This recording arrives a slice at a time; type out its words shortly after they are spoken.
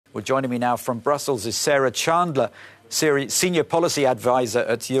Well, joining me now from Brussels is Sarah Chander, Senior Policy Advisor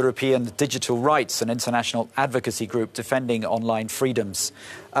at European Digital Rights, an international advocacy group defending online freedoms.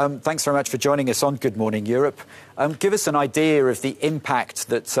 Thanks very much for joining us on Good Morning Europe. Give us an idea of the impact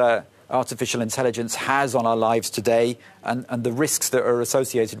that artificial intelligence has on our lives today and the risks that are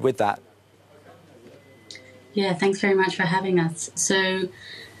associated with that. Yeah, thanks very much for having us. So,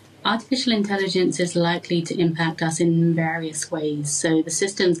 artificial intelligence is likely to impact us in various ways. So the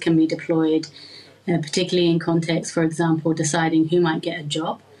systems can be deployed, particularly in context, for example, deciding who might get a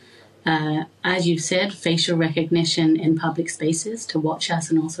job. As you've said, facial recognition in public spaces to watch us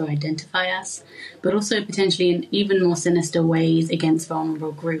and also identify us, but also potentially in even more sinister ways against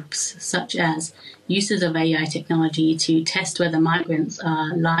vulnerable groups, such as uses of AI technology to test whether migrants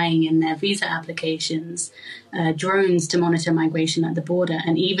are lying in their visa applications, drones to monitor migration at the border,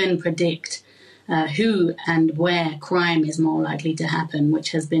 and even predict who and where crime is more likely to happen,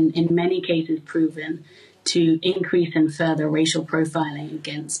 which has been in many cases proven to increase and further racial profiling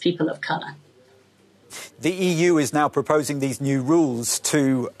against people of colour. The EU is now proposing these new rules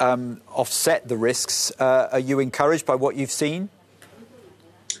to offset the risks. Are you encouraged by what you've seen?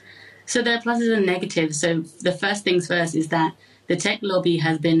 So there are pluses and negatives. So the first things first is that the tech lobby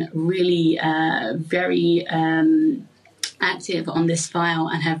has been really very active on this file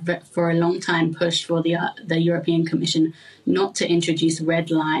and have for a long time pushed for the European Commission not to introduce red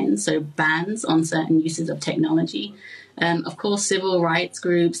lines, so bans on certain uses of technology. Of course, civil rights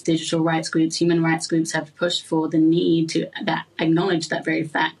groups, digital rights groups, human rights groups have pushed for the need to acknowledge that very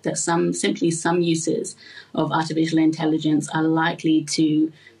fact that some uses of artificial intelligence are likely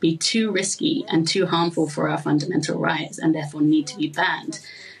to be too risky and too harmful for our fundamental rights and therefore need to be banned.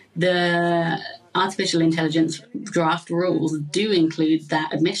 The artificial intelligence draft rules do include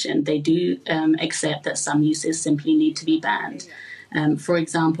that admission. They do accept that some uses simply need to be banned. For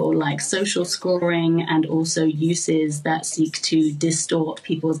example, like social scoring and also uses that seek to distort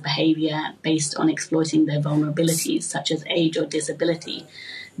people's behaviour based on exploiting their vulnerabilities, such as age or disability.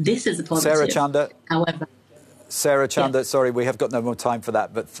 This is a positive. Sarah Chander. However, Sarah Chander, yeah. Sorry, we have got no more time for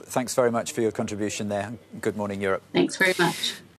that, but thanks very much for your contribution there. Good morning, Europe. Thanks very much.